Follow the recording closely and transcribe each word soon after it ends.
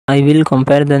I will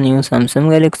compare the new Samsung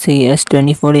Galaxy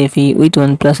S24 FE with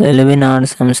OnePlus 11R.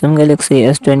 Samsung Galaxy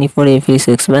S24 FE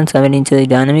 6.7 inches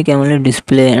dynamic AMOLED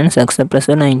display and success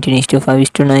ratio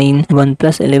 19:5:9.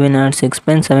 OnePlus 11R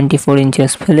 6.74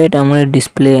 inches flat AMOLED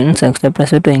display and success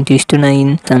ratio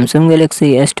 20:9. Samsung Galaxy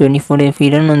S24 FE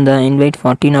run on the Android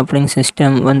 14 operating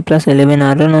system. OnePlus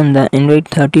 11R run on the Android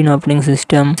 13 operating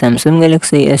system. Samsung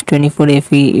Galaxy S24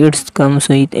 FE it comes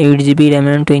with 8GB RAM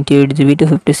and 28GB to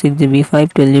 56GB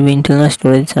 512GB internal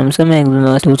storage. Samsung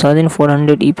Exynos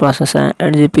 2400E processor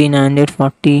 8GB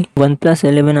 940. OnePlus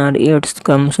 11R it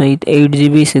comes with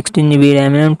 8GB 16GB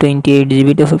RAM and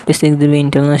 28GB to 56GB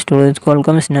internal storage.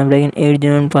 Qualcomm Snapdragon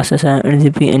 8Gen processor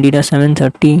 8GB Adreno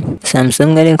 730.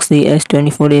 Samsung Galaxy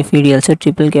S24 FE real set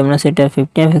triple camera setup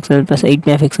 50MP plus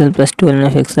 8MP plus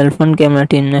 12MP front camera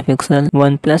 10MP.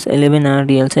 OnePlus 11R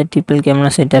real set triple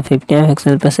camera setup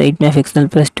 50MP plus 8MP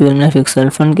plus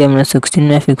 12MP front camera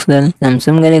 16MP.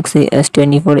 Samsung Galaxy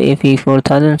S24 FE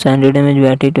 4700 mAh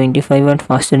battery 25W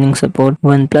fast charging support.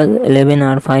 OnePlus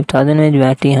 11R 5000 mAh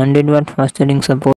battery 100W fast charging support.